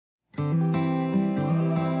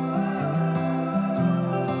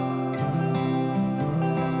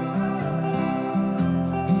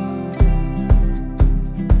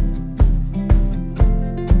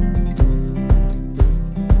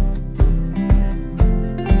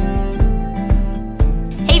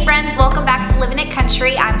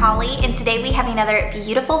Country. I'm Holly, and today we have another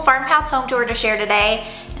beautiful farmhouse home tour to share today.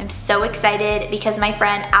 I'm so excited because my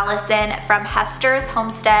friend Allison from Hester's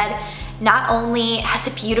Homestead not only has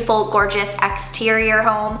a beautiful, gorgeous exterior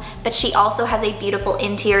home, but she also has a beautiful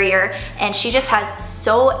interior, and she just has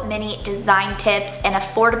so many design tips and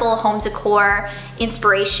affordable home decor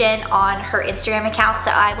inspiration on her Instagram account,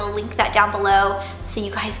 so I will link that down below so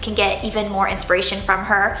you guys can get even more inspiration from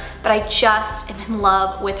her. But I just am in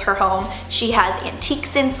love with her home. She has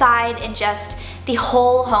antiques inside, and just the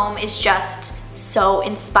whole home is just so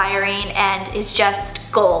inspiring and is just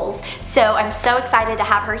goals. So I'm so excited to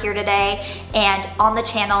have her here today and on the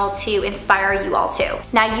channel to inspire you all too.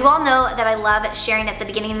 Now, you all know that I love sharing at the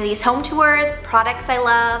beginning of these home tours products I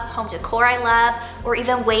love, home decor I love, or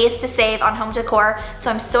even ways to save on home decor. So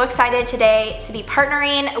I'm so excited today to be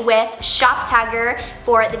partnering with ShopTagger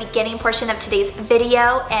for the beginning portion of today's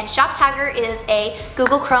video. And ShopTagger is a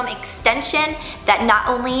Google Chrome extension that not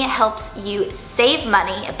only helps you save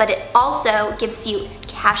money, but it also gives you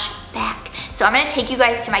cash back. So I'm going to take you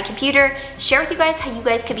guys to my computer, share with you guys how you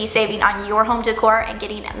guys could be saving on your home decor and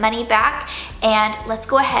getting money back. And let's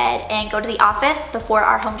go ahead and go to the office before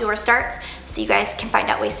our home tour starts so you guys can find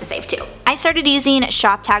out ways to save too. I started using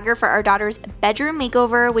ShopTagger for our daughter's bedroom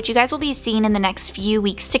makeover, which you guys will be seeing in the next few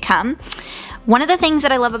weeks to come. One of the things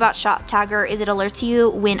that I love about ShopTagger is it alerts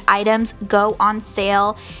you when items go on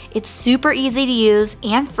sale. It's super easy to use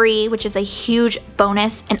and free, which is a huge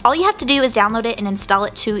bonus. And all you have to do is download it and install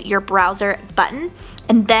it to your browser button.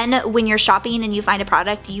 And then when you're shopping and you find a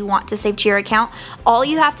product you want to save to your account, all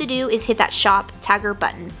you have to do is hit that ShopTagger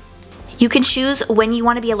button. You can choose when you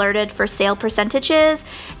want to be alerted for sale percentages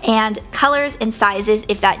and colors and sizes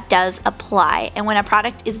if that does apply. And when a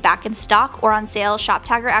product is back in stock or on sale,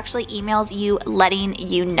 ShopTagger actually emails you letting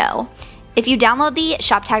you know. If you download the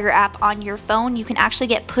ShopTagger app on your phone, you can actually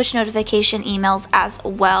get push notification emails as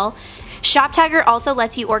well. ShopTagger also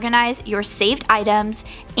lets you organize your saved items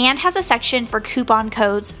and has a section for coupon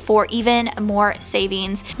codes for even more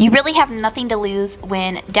savings. You really have nothing to lose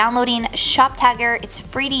when downloading ShopTagger. It's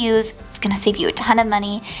free to use. It's gonna save you a ton of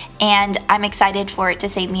money, and I'm excited for it to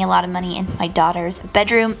save me a lot of money in my daughter's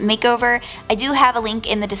bedroom makeover. I do have a link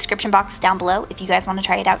in the description box down below if you guys want to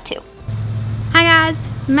try it out too. Hi guys,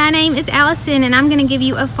 my name is Allison, and I'm gonna give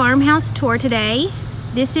you a farmhouse tour today.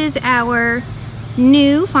 This is our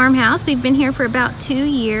new farmhouse. We've been here for about 2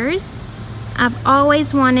 years. I've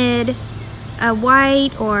always wanted a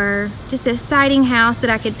white or just a siding house that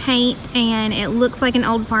I could paint and it looks like an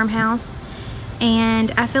old farmhouse,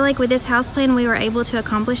 and I feel like with this house plan we were able to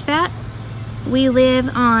accomplish that. We live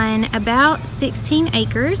on about 16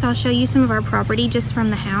 acres. I'll show you some of our property just from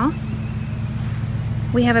the house.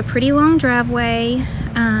 We have a pretty long driveway.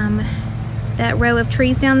 That row of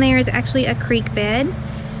trees down there is actually a creek bed.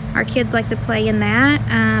 Our kids like to play in that.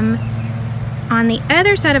 On the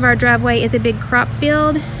other side of our driveway is a big crop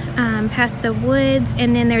field past the woods,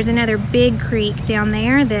 and then there's another big creek down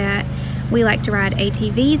there that we like to ride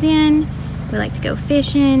ATVs in. We like to go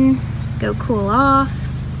fishing, go cool off.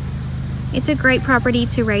 It's a great property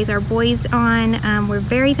to raise our boys on. We're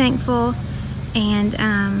very thankful, and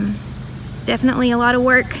it's definitely a lot of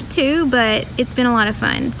work too, but it's been a lot of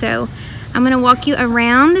fun. So I'm gonna walk you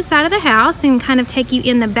around the side of the house and kind of take you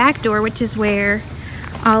in the back door, which is where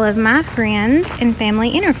all of my friends and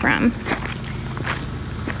family enter from.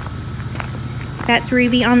 That's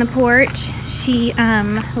Ruby on the porch. She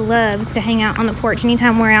loves to hang out on the porch.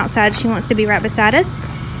 Anytime we're outside, she wants to be right beside us.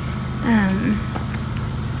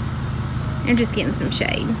 They're just getting some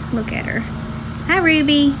shade. Look at her. Hi,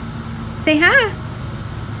 Ruby. Say hi.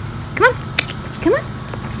 Come on. Come on.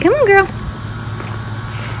 Come on, girl.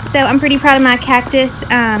 So I'm pretty proud of my cactus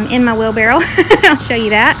in my wheelbarrow. I'll show you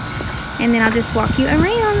that. And then I'll just walk you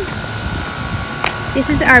around. This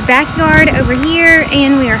is our backyard over here,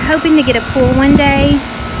 and we are hoping to get a pool one day.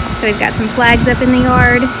 So we've got some flags up in the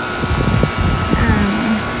yard.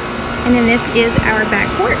 And then this is our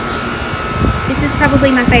back porch. This is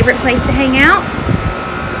probably my favorite place to hang out.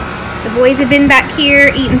 The boys have been back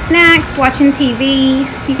here eating snacks, watching TV.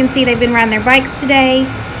 You can see they've been riding their bikes today.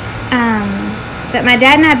 But my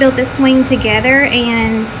dad and I built this swing together,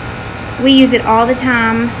 and we use it all the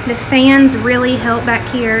time. The fans really help back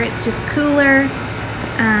here. It's just cooler.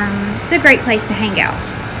 It's a great place to hang out.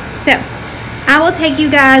 So I will take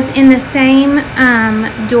you guys in the same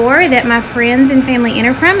door that my friends and family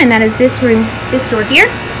enter from, and that is this room, this door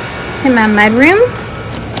here, to my mud room.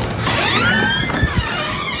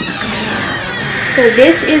 So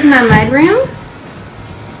this is my mud room.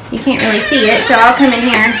 You can't really see it, so I'll come in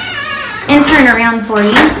here and turn around for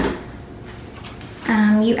you.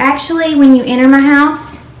 You actually, when you enter my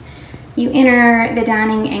house, you enter the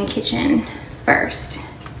dining and kitchen first.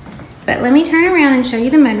 But let me turn around and show you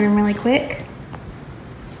the mudroom really quick.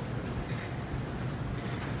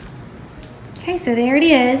 Okay, so there it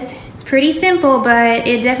is. It's pretty simple, but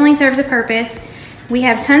it definitely serves a purpose. We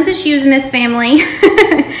have tons of shoes in this family,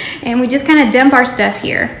 and we just kind of dump our stuff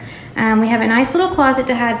here. We have a nice little closet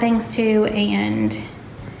to hide things to, and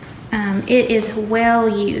it is well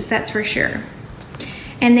used, that's for sure.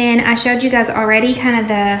 And then I showed you guys already kind of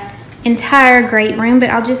the entire great room, but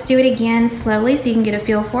I'll just do it again slowly so you can get a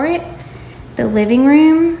feel for it. The living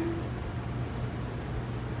room.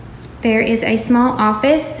 There is a small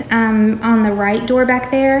office on the right door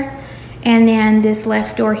back there. And then this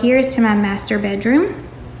left door here is to my master bedroom.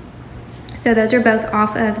 So those are both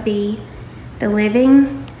off of the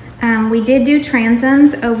living. We did do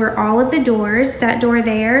transoms over all of the doors. That door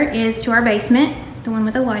there is to our basement, the one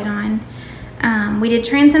with the light on. We did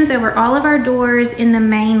transoms over all of our doors in the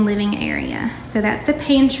main living area. So that's the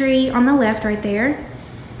pantry on the left right there,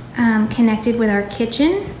 connected with our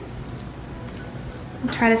kitchen.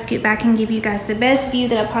 I'll try to scoot back and give you guys the best view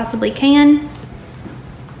that I possibly can.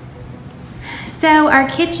 So our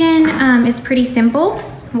kitchen is pretty simple.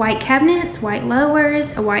 White cabinets, white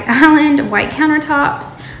lowers, a white island, white countertops,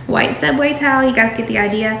 white subway tile. You guys get the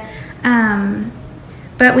idea.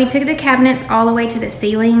 But we took the cabinets all the way to the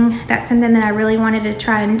ceiling. That's something that I really wanted to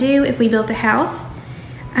try and do if we built a house.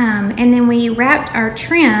 And then we wrapped our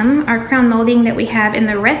trim, our crown molding that we have in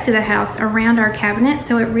the rest of the house, around our cabinet.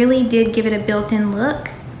 So it really did give it a built-in look.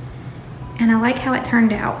 And I like how it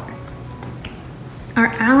turned out. Our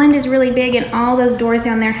island is really big, and all those doors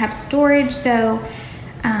down there have storage. So,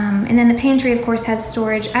 and then the pantry, of course, has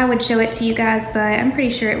storage. I would show it to you guys, but I'm pretty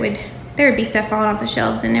sure there would be stuff falling off the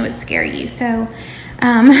shelves, and it would scare you. So,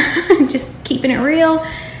 just keeping it real.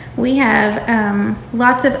 We have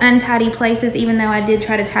lots of untidy places, even though I did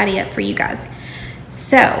try to tidy up for you guys.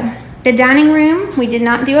 So, the dining room, we did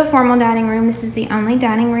not do a formal dining room. This is the only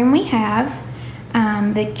dining room we have.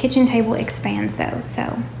 The kitchen table expands though,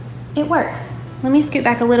 so it works. Let me scoot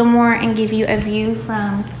back a little more and give you a view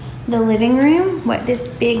from the living room, what this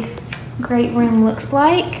big, great room looks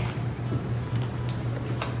like.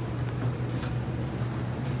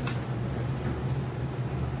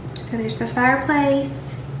 So there's the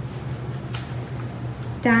fireplace,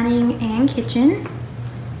 dining and kitchen.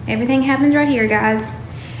 Everything happens right here, guys.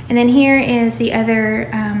 And then here is the other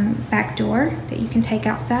back door that you can take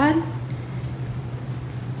outside.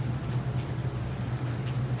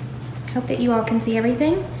 Hope that you all can see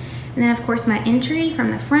everything. And then of course my entry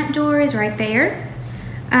from the front door is right there.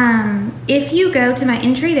 If you go to my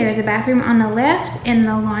entry, there is a bathroom on the left and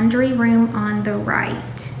the laundry room on the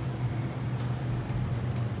right.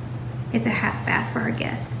 It's a half bath for our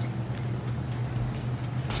guest.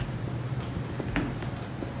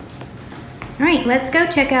 All right, let's go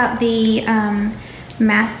check out the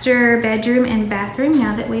master bedroom and bathroom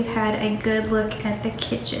now that we've had a good look at the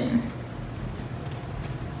kitchen.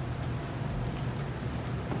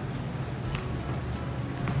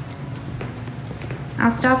 I'll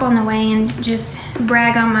stop on the way and just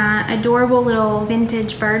brag on my adorable little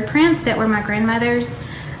vintage bird prints that were my grandmother's.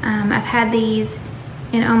 I've had these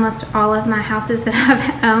in almost all of my houses that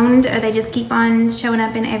I've owned. They just keep on showing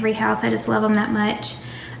up in every house. I just love them that much.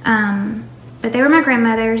 But they were my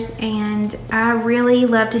grandmother's, and I really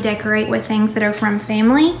love to decorate with things that are from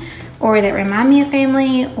family or that remind me of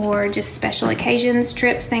family or just special occasions,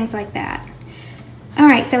 trips, things like that. All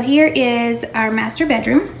right, so here is our master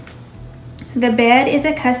bedroom. The bed is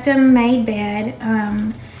a custom made bed.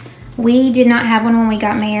 We did not have one when we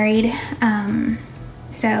got married.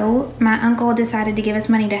 So my uncle decided to give us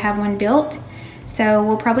money to have one built. So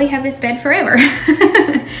we'll probably have this bed forever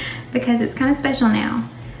because it's kind of special now.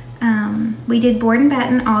 We did board and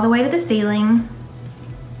batten all the way to the ceiling.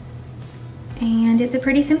 And it's a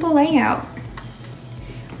pretty simple layout.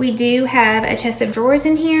 We do have a chest of drawers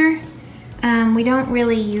in here. We don't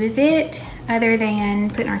really use it other than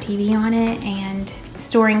putting our TV on it and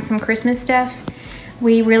storing some Christmas stuff.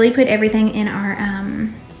 We really put everything in our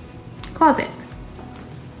closet.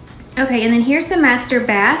 Okay, and then here's the master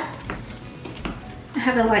bath. I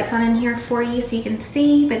have the lights on in here for you so you can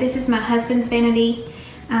see, but this is my husband's vanity.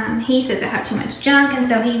 He says I have too much junk, and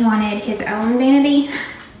so he wanted his own vanity,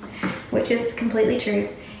 which is completely true.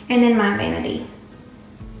 And then my vanity.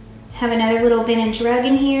 Have another little vintage rug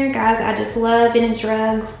in here. Guys, I just love vintage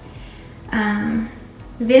rugs.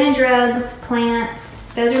 Vintage rugs, plants,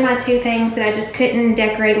 those are my two things that I just couldn't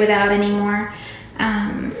decorate without anymore.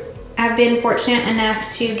 I've been fortunate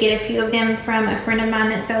enough to get a few of them from a friend of mine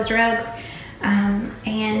that sells rugs,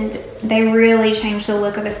 and they really change the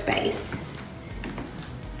look of a space.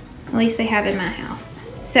 At least they have in my house.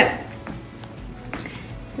 So,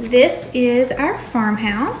 this is our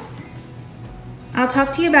farmhouse. I'll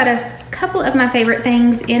talk to you about a couple of my favorite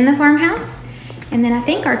things in the farmhouse, and then I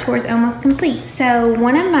think our tour is almost complete. So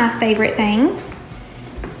one of my favorite things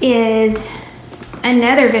is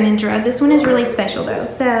another vintage rug. This one is really special though.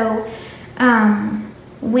 So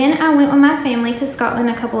when I went with my family to Scotland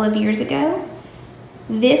a couple of years ago,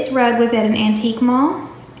 this rug was at an antique mall,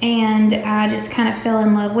 and I just kind of fell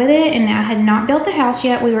in love with it. And I had not built the house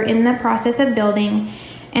yet. We were in the process of building,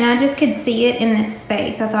 and I just could see it in this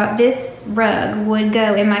space. I thought this rug would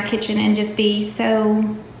go in my kitchen and just be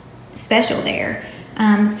so special there.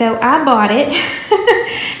 So I bought it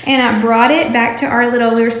and I brought it back to our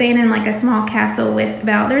little, we were staying in like a small castle with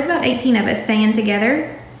there's about 18 of us staying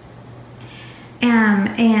together.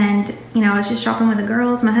 And you know, I was just shopping with the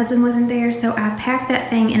girls. My husband wasn't there, so I packed that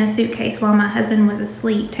thing in a suitcase while my husband was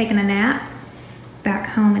asleep, taking a nap back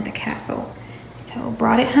home at the castle. So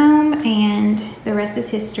brought it home, and the rest is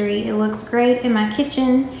history. It looks great in my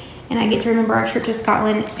kitchen, and I get to remember our trip to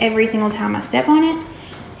Scotland every single time I step on it,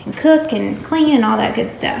 and cook and clean and all that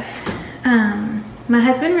good stuff. My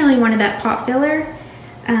husband really wanted that pot filler.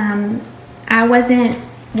 I wasn't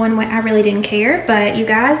one way, I really didn't care, but you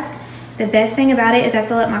guys, the best thing about it is I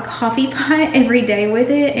fill up my coffee pot every day with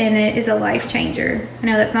it, and it is a life changer. I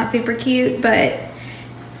know that's not super cute, but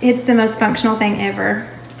it's the most functional thing ever.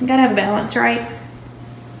 You gotta have a balance, right?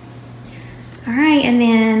 All right, and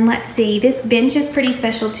then let's see, this bench is pretty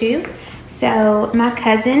special too. So my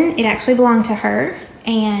cousin, it actually belonged to her,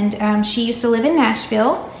 and she used to live in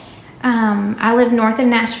Nashville. I live north of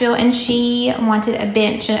Nashville, and she wanted a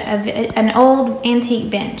bench, an old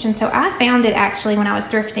antique bench. And so I found it actually when I was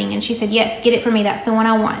thrifting, and she said, yes, get it for me. That's the one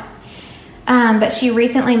I want. But she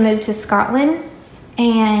recently moved to Scotland,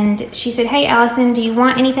 and she said, hey, Allison, do you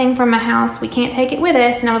want anything from my house? We can't take it with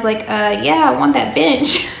us. And I was like, yeah, I want that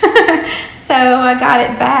bench. So I got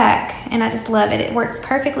it back, and I just love it. It works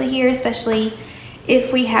perfectly here, especially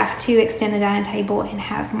if we have to extend the dining table and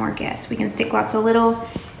have more guests. We can stick lots of little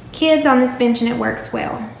kids on this bench, and it works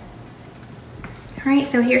well. All right,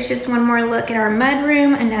 so here's just one more look at our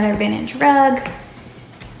mudroom, another vintage rug.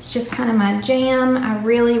 It's just kind of my jam. I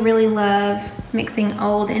really, really love mixing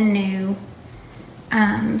old and new.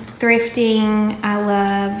 Thrifting, I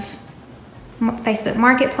love Facebook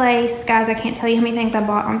Marketplace. Guys, I can't tell you how many things I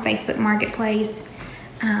bought on Facebook Marketplace.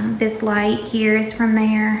 This light here is from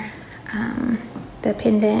there, the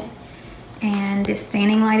pendant. And this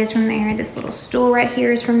standing light is from there. This little stool right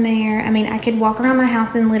here is from there. I mean, I could walk around my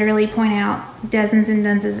house and literally point out dozens and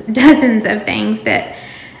dozens of things that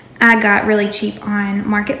I got really cheap on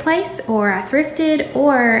Marketplace, or I thrifted,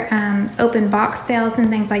 or open box sales and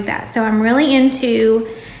things like that. So I'm really into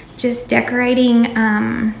just decorating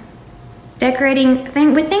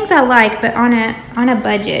with things I like, but on a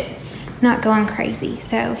budget, not going crazy.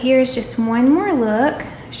 So here's just one more look.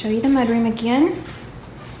 I'll show you the mudroom again.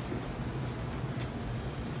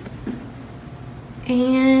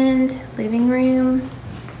 And living room.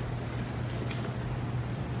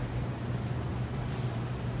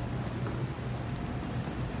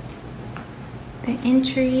 The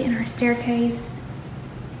entry and our staircase.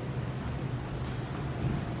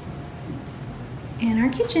 And our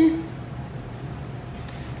kitchen.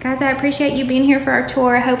 Guys, I appreciate you being here for our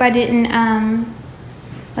tour. I hope I didn't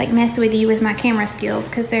like mess with you with my camera skills,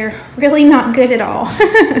 because they're really not good at all.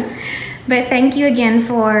 But thank you again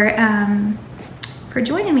for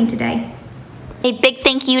joining me today. A big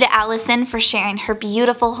thank you to Allison for sharing her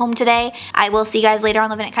beautiful home today. I will see you guys later on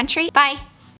Living It Country. Bye.